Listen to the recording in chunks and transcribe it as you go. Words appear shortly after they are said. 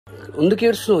ఎందుకు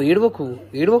ఏడుస్తున్నావు?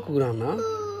 ఏడవకు నాన్న.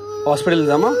 హాస్పిటల్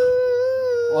వెళ్దామా?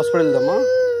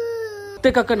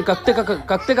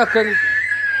 కక్తే కక్కని.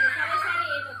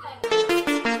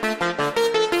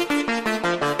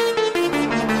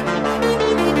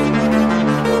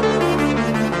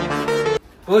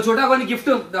 ఓ చోటా కొన్ని గిఫ్ట్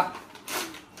దా,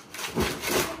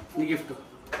 నీ గిఫ్ట్.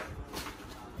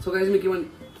 సో గైస్ మీకేమన్నా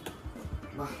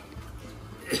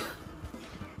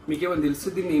తెలుసు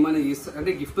దీన్ని ఏమైనా చేస్తారు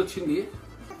అంటే గిఫ్ట్ వచ్చింది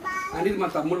అంటే ఇది మా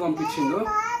తమ్ముడు పంపించిందో.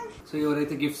 సో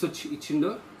ఎవరైతే గిఫ్ట్స్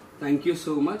ఇచ్చిందో థ్యాంక్ యూ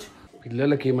సో మచ్.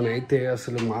 పిల్లలకి ఏమైనా అయితే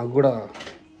అసలు మాకు కూడా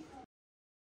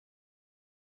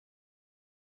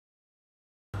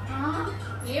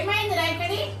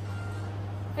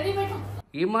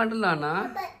ఏం మాటలు నాన్న?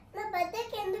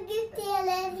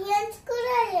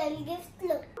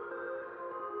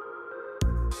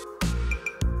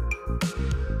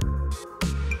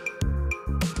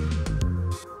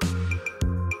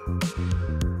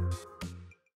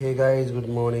 Hey guys, good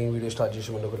morning. Video start చేసే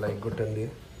ముందు ఒక లైక్ కొట్టండి.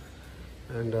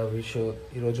 అండ్ విష్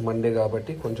ఈరోజు మండే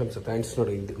కాబట్టి కొంచెం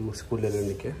సతాయిస్తున్నాడు ఇంటి స్కూల్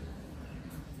వెళ్ళేందుకే.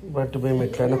 బట్ మేము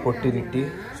ఎట్లయినా కొట్టి తిట్టి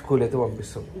స్కూల్ అయితే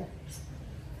పంపిస్తాం.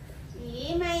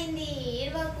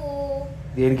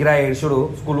 దేనికి రా ఏడ్చుడు?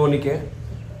 స్కూల్ ఓనికే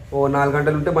ఓ 4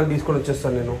 గంటలు ఉంటే మళ్ళీ తీసుకొని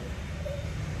వచ్చేస్తాను నేను.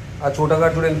 ఆ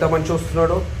చూడగాడు చూడు ఎంత మంచి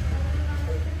వస్తున్నాడు.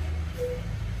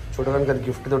 చూడగానికి అది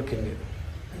గిఫ్ట్ దొరికింది,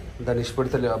 దాన్ని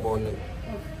ఇష్టపడితే ఆ బాగుంది.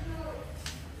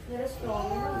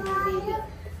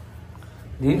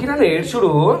 దీనికి నన్ను ఏడ్చుడు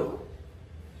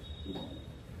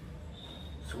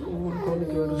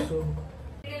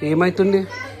ఏమైతుంది?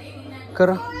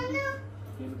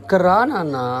 కర్రా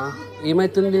నాన్న,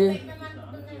 ఏమైతుంది?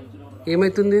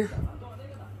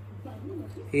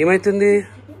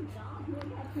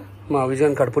 మా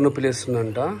అవిజాన్ కడుపు నొప్పి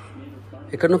లేస్తుందంట.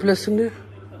 ఎక్కడ నొప్పి లేస్తుంది?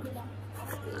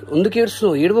 ఎందుకు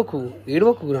ఏడుస్తున్నావు?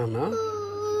 ఏడవకు నాన్న.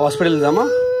 హాస్పిటల్ వెళ్దామా?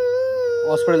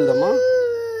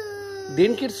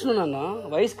 దేనికి ఏడుస్తున్నావు నాన్న?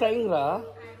 వాయిస్ క్రైయింగ్ రా.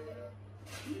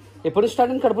 ఎప్పుడు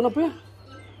స్టార్ట్ అయింది కడుపు నొప్పి?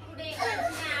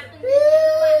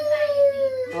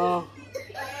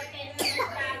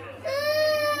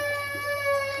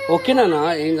 ఓకే నాన్న,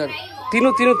 ఏం కాదు. తిను.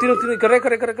 ఇక్కడ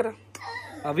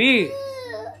అవి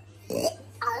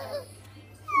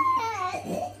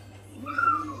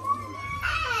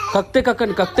కక్తే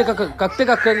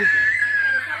కక్కని.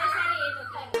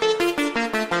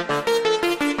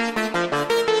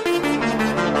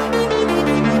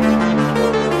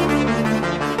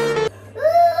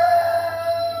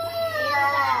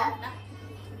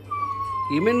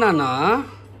 ఏమేంటి నాన్న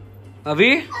అవి?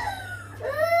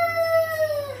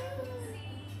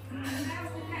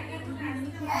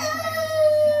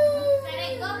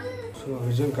 సో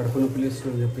అవిజన్ కడుపు నొప్పి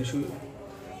లేస్తుందని చెప్పేసి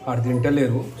ఆడు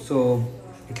తింటలేరు. సో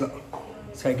ఇట్లా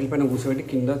సైకిల్ పైన కూర్చోబెట్టి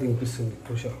కింద తినిపిస్తుంది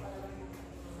ఉషా.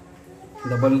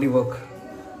 డబల్ ది వర్క్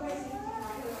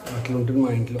అట్లా ఉంటుంది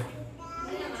మా ఇంట్లో.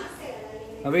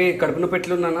 అవి కడుపు నొప్పి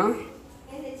ఎట్లున్నానా?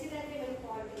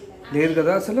 లేదు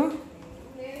కదా, అసలు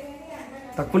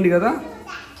తక్కువ ఉంది కదా.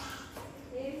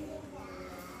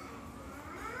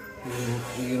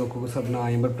 మీరు ఒక్కొక్కసారి నా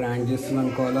ఏమో ప్రాంక్ చేస్తున్నాను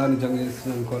అనుకోవాలా, నిజంగా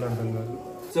చేస్తున్నాను అనుకోవాలా అర్థం కాదు.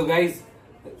 సో గైస్,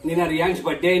 నిన్న రియాన్స్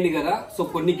బర్త్డే అయింది కదా. సో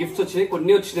కొన్ని గిఫ్ట్స్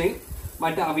వచ్చినాయి.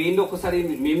 బట్ అవి ఏంటో ఒకసారి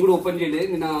మేము కూడా ఓపెన్ చేయలేదు.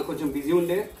 నిన్న కొంచెం బిజీ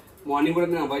ఉండే, మార్నింగ్ కూడా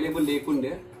నేను అవైలబుల్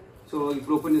లేకుండే. సో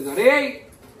ఇప్పుడు ఓపెన్ చేద్దాం. రే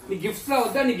నీ గిఫ్ట్స్ రా,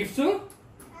 వద్దా నీ గిఫ్ట్స్?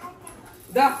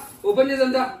 దా ఓపెన్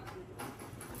చేద్దాం,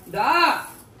 దా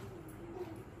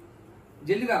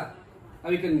జల్దిగా.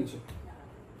 అవి ఇక్కడ నుంచు.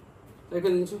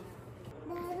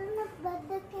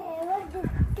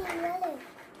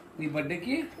 నీ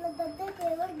బర్త్డేకి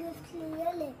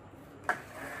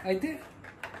అయితే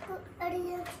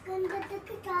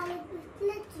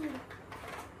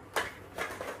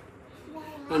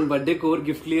మన బర్త్డేకి ఎవరు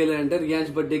గిఫ్ట్లు ఇవ్వాలంటే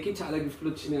రియాన్స్ బర్త్డేకి చాలా గిఫ్ట్లు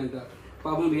వచ్చినాయి అంట.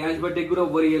 పాపం రియాన్స్ బర్త్డేకి కూడా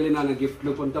ఎవరు ఇవ్వలేదు నాన్న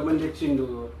గిఫ్ట్లు. కొంతమంది తెచ్చిండు.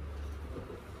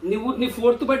 నీ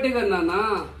 4th బర్త్డే కదా నాన్న.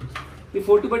 నీ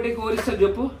 4th బర్త్డేకి ఎవరు ఇస్తారు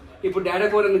చెప్పు? ఇప్పుడు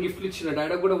డాడీకి ఎవరైనా గిఫ్ట్లు ఇచ్చిన?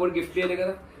 డాడీకి కూడా ఎవరు గిఫ్ట్ ఇవ్వలే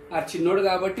కదా. ఆ చిన్నోడు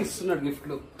కాబట్టి ఇస్తున్నాడు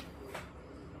గిఫ్ట్లు.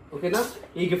 ఓకేనా?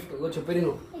 ఈ గిఫ్ట్ చెప్పి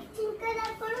నేను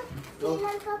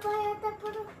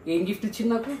ఏం గిఫ్ట్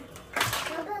ఇచ్చింది నాకు?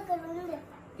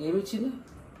 ఏమి ఇచ్చింది?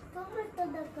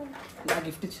 నా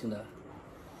గిఫ్ట్ ఇచ్చిందా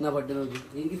నా బర్త్డే రోజు?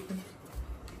 ఏం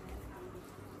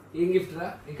గిఫ్ట్ రా?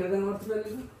 ఎక్కడ కనబడుతున్నా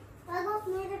నేను?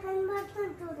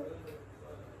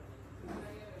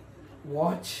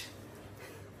 వాచ్.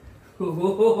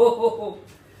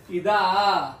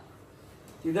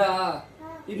 ఇదా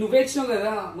ఇది నువ్వే ఇచ్చినావు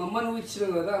కదా, మా అమ్మ నువ్వు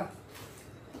ఇచ్చినావు కదా.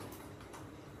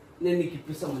 నేను నీకు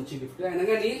ఇప్పిస్తాను మంచి గిఫ్ట్. అయినా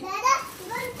కానీ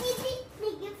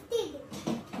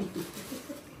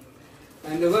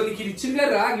అండ్ నీకు ఇది ఇచ్చింది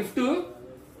కదా గిఫ్ట్.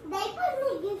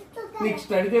 నీకు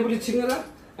స్టడీ టేబుల్ ఇచ్చింది కదా.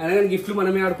 అయినా కానీ గిఫ్ట్లు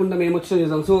మనమే ఆడుకుంటాం, ఏమొచ్చో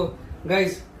చేద్దాం. సో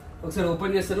గైస్ ఒకసారి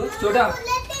ఓపెన్ చేస్తాను. చూడా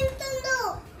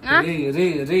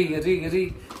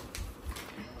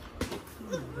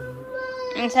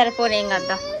సరిపోలే ఏం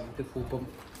కదా కోపం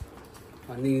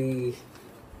అన్నీ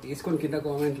వేసుకొని కింద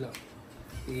కామెంట్లో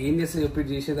ఏం చేస్తే చెప్పి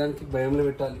చేసేదానికి భయంలో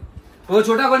పెట్టాలి. ఓ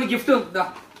చూడా కొన్ని గిఫ్ట్ దా,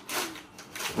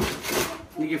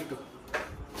 నీ గిఫ్ట్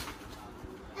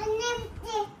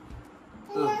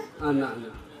అన్న అన్న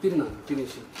తిన్నా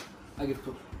తినేసి ఆ గిఫ్ట్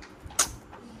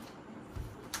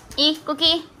ఈ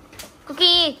కుకీ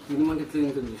కుకీ తినమంటే ఎట్లా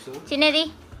తింటుంది చూసా చిన్నది.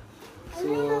 సో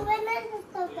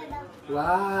వా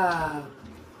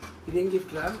ఇదేం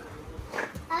గిఫ్ట్ రా?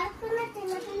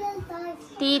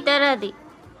 టీటర్ అది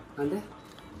అంటే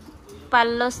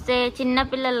పళ్ళు వస్తే చిన్న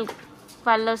పిల్లలు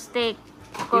పళ్ళు వస్తే ఈ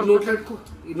నోట్లో పెట్టుకో,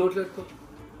 ఈ నోట్లో పెట్టుకో.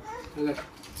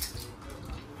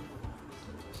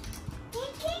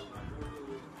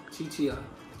 చీచియా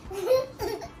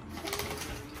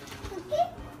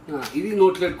ఇది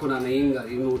నోట్లో పెట్టుకున్నాను, ఏం కాదు.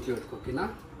 ఇది నోట్లో పెట్టుకోకినా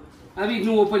అవి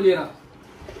నువ్వు ఓపెన్ చేయరా.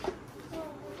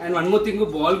 And one more thing,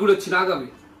 ball కూడా వచ్చినాక అవి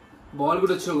బాల్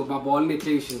కూడా వచ్చినావు. మా బాల్ని ఎట్లా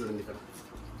చేసింది చూడండి ఇక్కడ.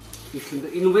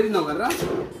 నువ్వే తిన్నావు కదా,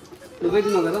 నువ్వే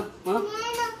తిన్నావు కదా,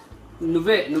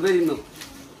 నువ్వే తిన్నావు.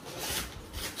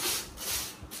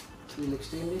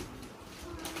 నెక్స్ట్ ఏంటి?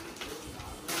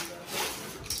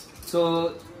 సో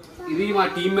ఇది మా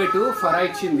టీమ్మేట్ ఫరా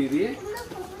ఇచ్చింది. ఇది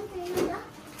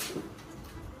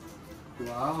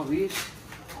హవీష్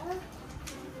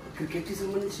క్రికెట్కి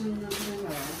సంబంధించిన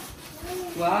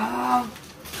వావ్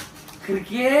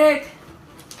క్రికెట్.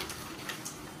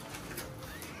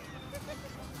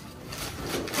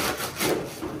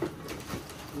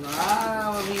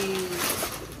 వావ్ హవీష్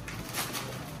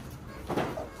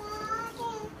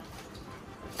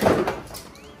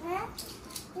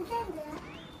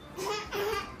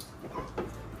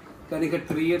కానీ ఇక్కడ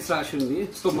 3 years రాసి ఉంది.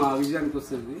 సో మా విజయానికి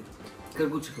వస్తుంది. ఇక్కడ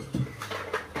కూర్చుకో.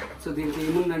 సో దీంట్లో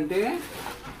ఏముందంటే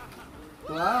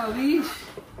హవీష్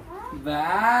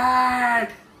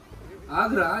బ్యాట్.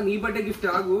 ఆగురా, నీ బర్త్డే గిఫ్ట్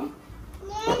ఆగు.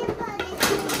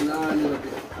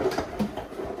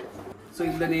 So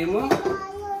ఇట్లనేమో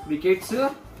wickets,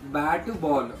 bat,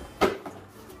 ball.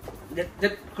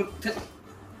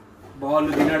 Ball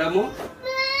తినడము.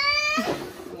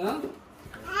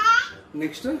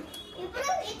 నెక్స్ట్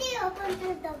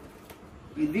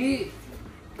ఇది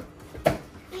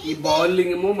ఈ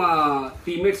బౌలింగ్ ఏమో మా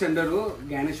టీమ్మేట్స్ అంటారు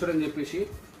జ్ఞానేశ్వర్ అని చెప్పేసి.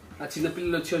 ఆ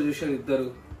చిన్నపిల్లలు వచ్చారు చూసారు ఇద్దరు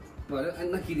వాళ్ళు.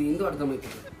 నాకు ఇది ఏందో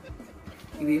అర్థమవుతుంది.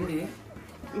 ఇదేంటి?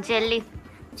 జెల్లీ.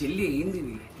 జెల్లీ ఏంది?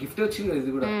 ఇది గిఫ్ట్ వచ్చింది కదా,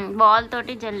 ఇది కూడా బాల్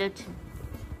తోటి జెల్లీ వచ్చింది.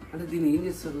 అంటే దీన్ని ఏం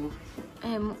చేస్తారు?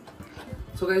 ఏమో.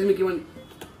 సో గైస్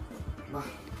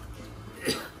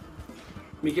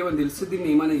మీకేమైనా తెలుసు దీన్ని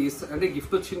ఏమైనా చేస్తారు అంటే?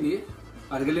 గిఫ్ట్ వచ్చింది,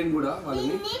 అడగలేను కూడా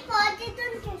వాళ్ళని.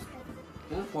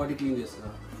 పాటీ క్లీన్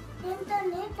చేస్తారా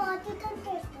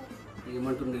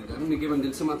ఏమంటుండేది కానీ మీకేమైనా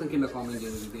తెలిసి మాత్రం కింద కామెంట్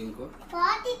చేయండి. దేనికో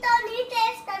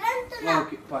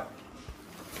ఓకే పాటీ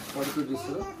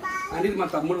చేస్తారు. అంటే ఇది మా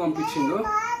తమ్ముడు పంపించిండు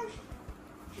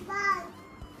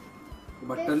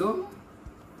బట్టలు.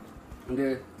 అంటే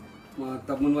మా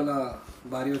తమ్ముడు వాళ్ళ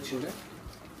భార్య వచ్చిండే.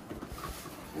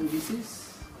 అండ్ దిస్ ఈస్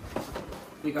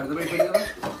మీకు అర్థమైపోయింది కదా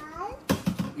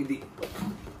ఇది.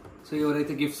 సో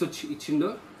ఎవరైతే gifts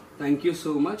ఇచ్చిండో thank you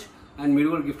so much. And మీరు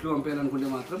కూడా గిఫ్ట్లు పంపించాలనుకుంటే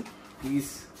మాత్రం ప్లీజ్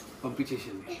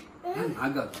పంపించేసింది.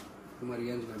 నాకు కాదు, మా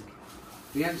రియాన్స్ గారికి.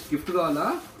 రియాన్స్ గిఫ్ట్ కావాలా?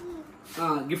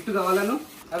 గిఫ్ట్ కావాలను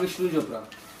అవి విష్ణు చెప్పురా.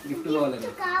 గిఫ్ట్ కావాలని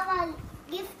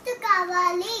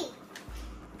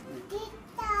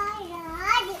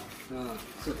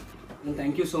so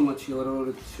thank you so much ఎవరెవరు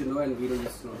వచ్చిండో అండ్ వీడియో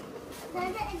చేస్తున్నారు.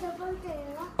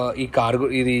 ఈ కార్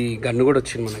ఇది గన్ను కూడా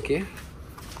వచ్చింది మనకి,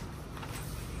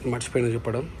 మర్చిపోయిన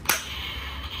చెప్పడం.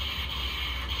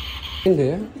 ఏంటి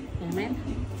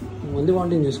మంది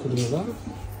వాంటింగ్ చేసుకుంటుంది కదా?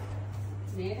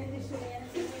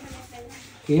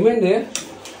 ఏమైంది?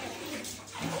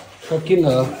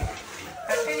 కక్కిందా?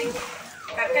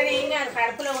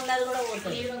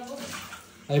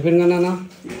 అయిపోయింది కదా?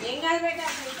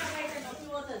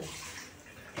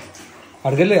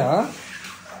 అడగలేదా?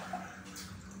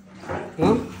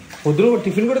 పొద్దున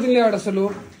టిఫిన్ కూడా తినలేడు అసలు.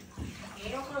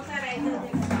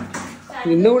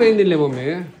 నిన్న కూడా ఏం తినలే మమ్మీ.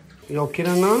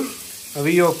 ఓకేనా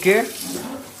అవి? ఓకే.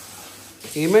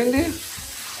 ఏమైంది?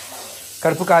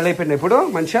 కడుపు ఖాళీ అయిపోయింది ఇప్పుడు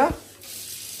మంచిగా?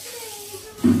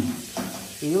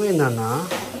 ఏమైందన్నా?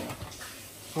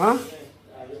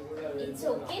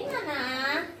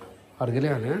 అడగలే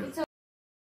అని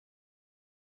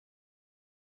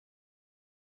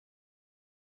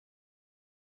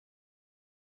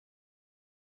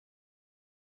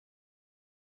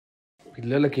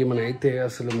పిల్లలకి ఏమైనా అయితే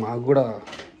అసలు మాకు కూడా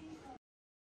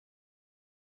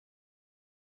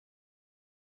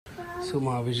సో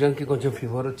మా విజయానికి కొంచెం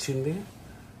ఫీవర్ వచ్చింది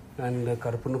అండ్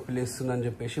కడుపు నొప్పి లేస్తుందని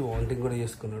చెప్పేసి వామిటింగ్ కూడా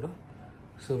చేసుకున్నాడు.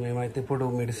 సో మేమైతే ఇప్పుడు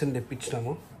మెడిసిన్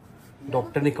తెప్పించినాము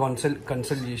డాక్టర్ని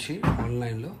కన్సల్ట్ చేసి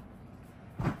ఆన్లైన్లో.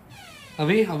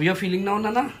 అవి ఫీలింగ్ నా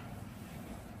ఉన్నానా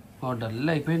డల్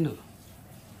అయిపోయిండు.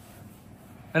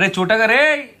 అరే చూటగా రే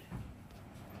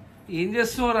ఏం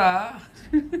చేస్తున్నావురా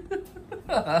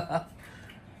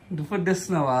దుప్పటి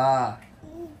తెస్తున్నావా?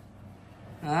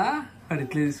 అది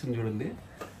ఇట్లా తీసుకుని చూడండి.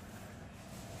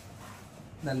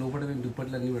 దాని లోపల మేము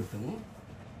దుప్పట్లు అన్నీ పెడతాము.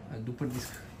 అది దుప్పటి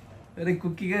తీసుకు. అరే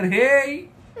కుక్కీ గారు హే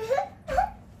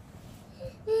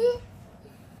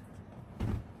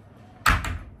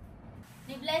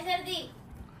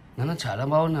నాన్న చాలా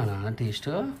బాగున్నా నాన్న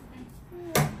టేస్ట్.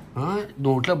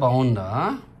 నోట్లో బాగుందా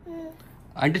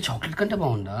అంటే చాక్లెట్ కంటే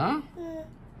బాగుందా?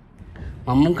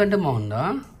 మమ్మం కంటే బాగుందా?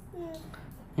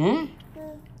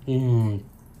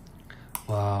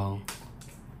 వావ్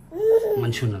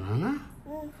మంచిగా ఉందా నాన్న?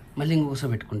 మళ్ళీ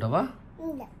ఇంకొకసారి పెట్టుకుంటావా?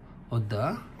 వద్దా?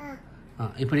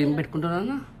 ఇప్పుడు ఏం పెట్టుకుంటావు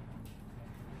నాన్న?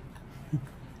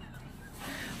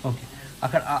 ఓకే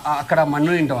అక్కడ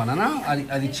మన్ను తింటావా నాన్న?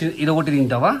 అది ఇది ఒకటి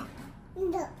తింటావా?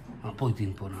 పోయి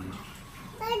తినిపో నాన్న.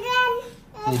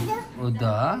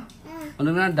 వద్దా?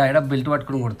 అందుకన్నా డైరెక్ట్ బెల్ట్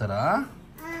పట్టుకుని కొడతారా?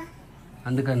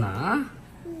 అందుకన్నా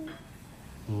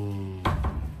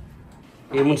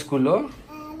ఏముంది స్కూల్లో?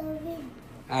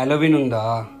 హాలోవీన్ ఉందా?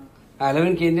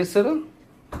 హాలోవీన్కి ఏం చేస్తారు?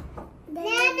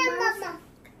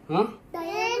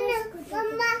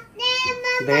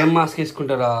 దయ్యం మాస్క్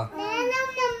వేసుకుంటారా?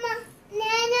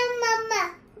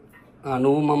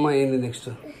 నువ్వు మమ్మ ఏంది నెక్స్ట్?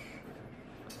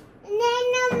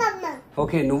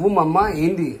 ఓకే నువ్వు మమ్మ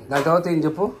ఏంది దాని తర్వాత ఏం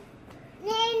చెప్పు?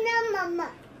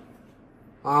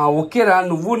 ఓకేరా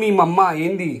నువ్వు నీ మమ్మ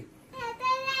ఏంది?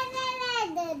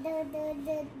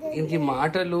 ఇంక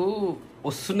మాటలు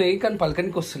వస్తున్నాయి కానీ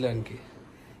పలకనికి వస్తలే ఆయనకి.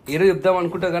 ఏదో చెప్దాం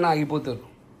అనుకుంటా కానీ ఆగిపోతారు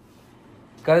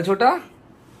కదా. చోట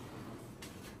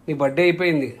నీ బర్త్డే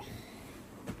అయిపోయింది.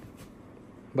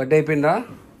 బర్త్డే అయిపోయిందా?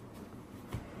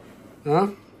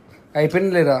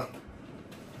 అయిపోయింది లేదా?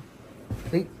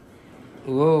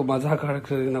 ఓ మజా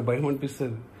కాడకు నాకు భయం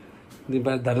అనిపిస్తుంది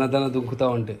దీనిపైన దన దుంకుతా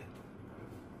ఉంటే.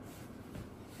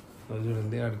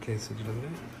 చూడండి అడికేసి చూడండి.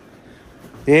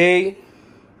 ఏయ్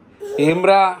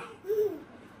ఏమ్రా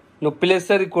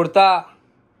నొప్పిలేస్తుంది కొడతా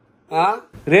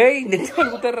రే నెత్తి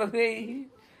పడుకుతారా రే?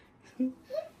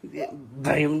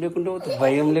 భయం లేకుండా పోతుంది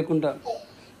భయం లేకుండా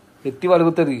ఎత్తి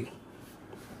పలుగుతుంది.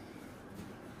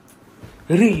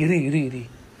 ఇరి ఇరి ఇరి ఇరి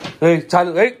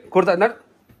చాలు కొడతా అన్నాడు.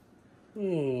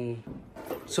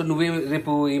 సో నువ్వేం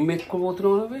రేపు ఏం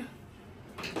పెట్టుకోబోతున్నావు? అవి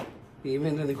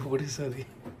ఏమైందా నీకు ఒకటేసారి?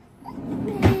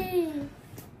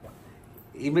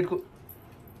 ఏం పెట్టుకో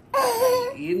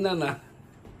ఏందన్నా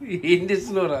ఏం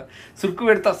చేస్తున్నావురా? సురుకు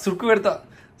పెడతా.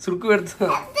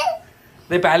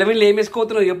 రేపు హాలోవీన్లో ఏం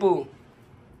వేసుకోబోతున్నావు చెప్పు?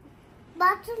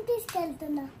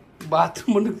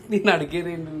 బాత్రూమ్ నేను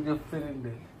అడిగేరేంటి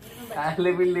చెప్తానండి.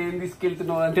 హాలోవీన్లో ఏం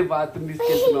తీసుకెళ్తున్నావు అంటే బాత్రూమ్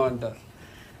తీసుకెళ్తున్నావు అంట.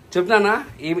 చెప్తానా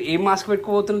ఏం మాస్క్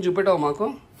పెట్టుకోబోతున్నావు చూపెట్టావు మాకు?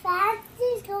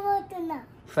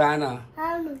 ఫ్యానా?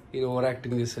 ఇది ఓవర్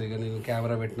యాక్టింగ్ చేస్తుంది ఇక నేను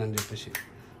కెమెరా పెట్టినా అని చెప్పేసి.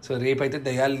 సో రేపైతే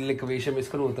దయాలు లెక్క వేషం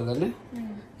వేసుకొని పోతుంది అండి.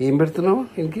 ఏం పెడుతున్నావు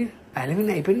ఇంకి?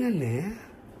 హాలోవీన్ అయిపోయింది అండి.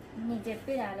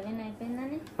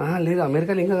 లేదు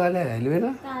అమెరికాలో ఇంకా కాలే హాలోవీన్.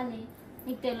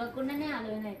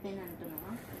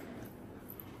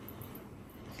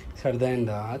 సర్ది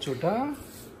అయిందా చూట?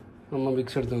 అమ్మ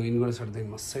మీకు సర్ది ఈయన కూడా సర్ది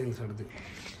అయింది మస్తు అయింది సర్ది.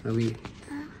 అవి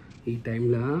ఈ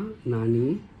టైంలో నాని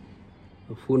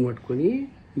ఫోన్ పట్టుకొని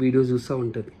వీడియో చూస్తూ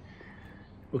ఉంటుంది.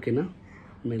 ఓకేనా?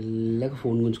 మెల్లగా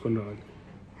ఫోన్ గుంజుకొని రావాలి.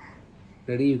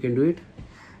 Ready? You can do it.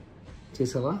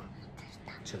 చేసావా?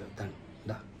 చలో దాన్ని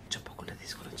దా చెప్పకుండా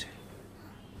తీసుకొని వచ్చాయి.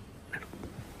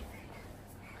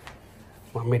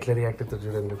 మా అమ్మ ఎట్లా రియాక్ట్ అవుతుంది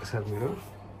చూడండి ఒకసారి మీరు.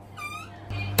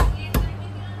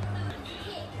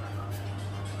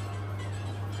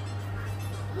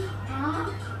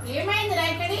 ఏమైంది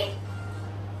రైతడి?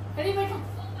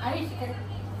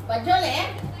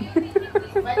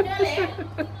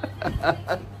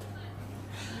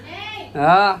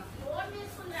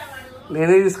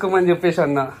 నేనే తీసుకోమని చెప్పేసి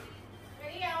అన్నా.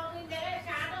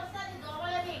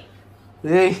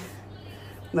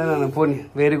 నా పోనీ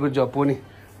వెరీ గుడ్ జాబ్. పోనీ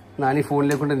నాని ఫోన్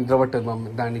లేకుండా నిద్ర పట్టదు మమ్మీ.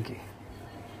 దానికి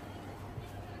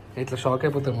ఇట్లా షాక్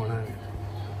అయిపోతారు మా నాన్న.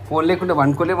 ఫోన్ లేకుండా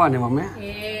వండుకోలేవా అని మమ్మీ?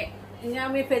 ఇంకా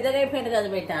మీ పెద్దగా అయిపోయింది కదా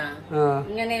బేట.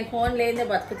 ఇంకా నేను ఫోన్ లేదే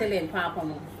బతుకుతలేను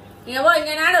పాపము. ఏవో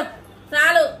ఇంకా నాడు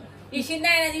చాలు. ఈ చిన్న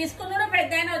ఆయన తీసుకున్నాడు,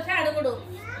 పెద్ద ఆయన వచ్చి అడుగుడు.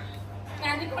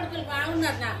 తండ్రి కొడుకులు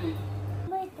బాగున్నారు నాకు.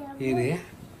 ఇది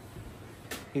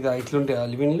ఇక ఇట్లుంటాయి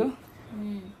హాలోవీన్లు.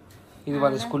 ఇది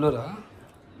వాళ్ళ స్కూల్లో రా.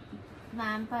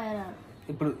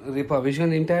 ఇప్పుడు రేపు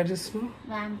అభిషేకం ఏం తయారు చేస్తున్నావు?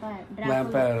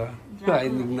 వ్యాంపైర్.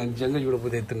 నాకు నిజంగా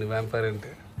చూడబోతే అవుతుంది వ్యాంపైర్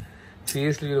అంటే.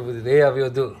 సీరియస్లీ చూడబోతుంది. అవి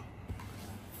వద్దు.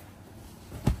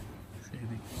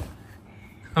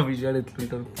 అభిషేకాలు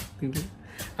ఎట్లుంటారు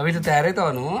అవి ఇట్లా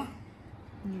తయారవుతావా నువ్వు?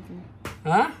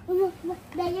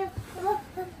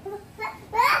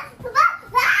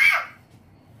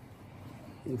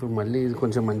 ఇప్పుడు మళ్ళీ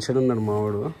కొంచెం మంచిగా ఉన్నాడు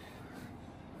మావాడు.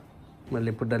 మళ్ళీ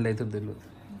ఎప్పుడు డల్ అవుతుంది తెలియదు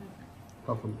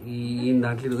పాపం. ఈ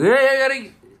దాంట్లో గారి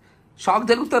షాక్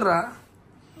తగ్గుతారా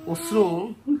వస్తున్నావు?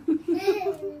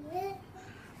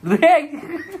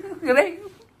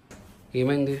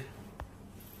 ఏమైంది?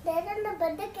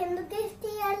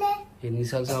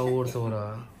 ఎన్నిసార్లు సాగకూడతావురా?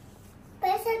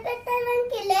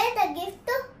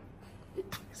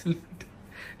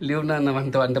 లేవు నాన్న,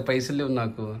 అంత పైసలు లేవు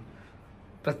నాకు.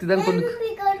 ప్రతిదాని కొన్ని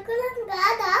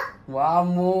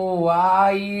వామ్మో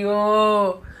వాయ్యో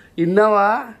విన్నావా?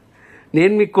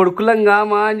 నేను మీకు కొడుకులం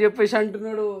కామా అని చెప్పేసి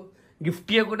అంటున్నాడు.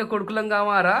 గిఫ్ట్ ఇవ్వకుంటే కొడుకులం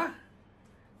కామారా?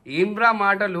 ఏం రా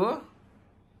మాటలు?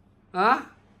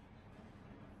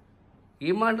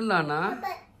 ఏం మాటలు నాన్న?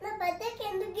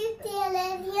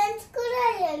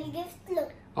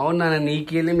 అవును నాన్న,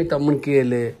 నీకేలే మీ తమ్మునికి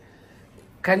వెళ్ళే.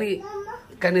 కానీ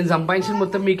నేను సంపాదించిన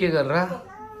మొత్తం మీకే కదరా.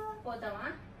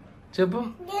 చెప్పు.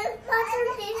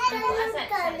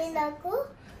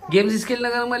 గేమ్స్ తీసుకెళ్ళినా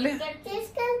కదా మళ్ళీ.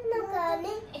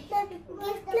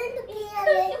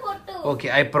 ఓకే,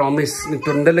 ఐ ప్రామిస్ నీకు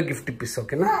తొందరలో గిఫ్ట్ ఇప్పిస్తా.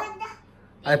 ఓకేనా?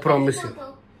 I promise you.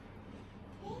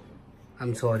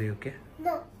 I'm sorry. Okay,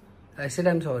 I said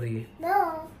I'm sorry.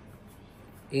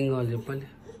 ఏం కావాలి చెప్పండి.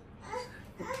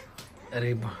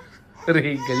 అరే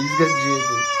గలీజ్గా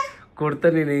చేయకు, కొడతా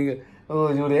నేను. ఓ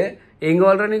చూడే, ఏం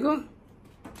కావాలరా నీకు?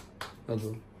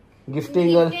 గిఫ్ట్ ఏం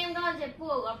కావాలి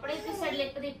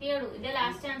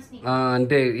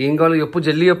అంటే ఏం కావాలి చెప్పు,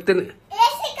 జల్దీ చెప్తే.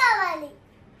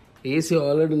 ఏసీ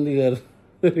ఆల్రెడీ ఉంది గారు.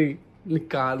 నీకు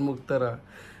కాలు ముక్తారా?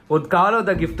 వద్దు, కావాలి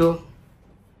వద్దా గిఫ్ట్?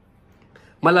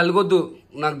 మళ్ళీ అలగొద్దు,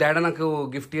 నాకు డాడీ నాకు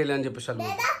గిఫ్ట్ ఇవ్వాలి అని చెప్పేసి అల్లు.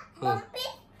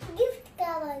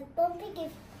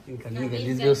 ఇంకా అన్ని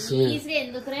గలీజ్గా వస్తుంది.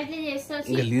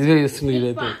 గలీజ్గా చేస్తుంది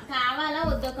ఇదైతే.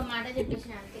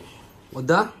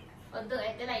 వద్దా?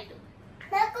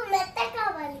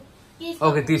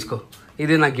 ఓకే తీసుకో,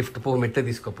 ఇదే నా గిఫ్ట్. పో మెట్ట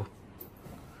తీసుకోపో.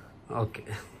 ఓకే.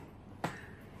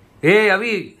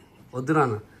 అవి వద్దు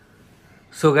నాన్న.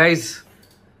 సో గైజ్,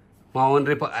 మా ఓన్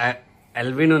రేపు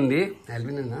ఎల్విన్ ఉంది.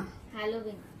 ఎల్విన్ ఉందా?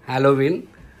 హాలోవిన్.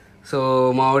 సో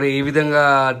మా వాడు ఏ విధంగా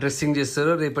డ్రెస్సింగ్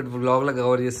చేస్తారో రేపటి వ్లాగ్లో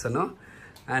కవర్ చేస్తాను.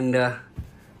 అండ్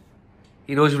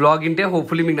ఈరోజు వ్లాగ్ ఇంటే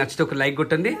హోప్ఫుల్లీ మీకు నచ్చితే ఒక లైక్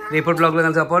కొట్టండి. రేపటి వ్లాగ్లో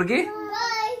కలిసి అప్పటికి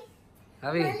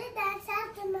అవి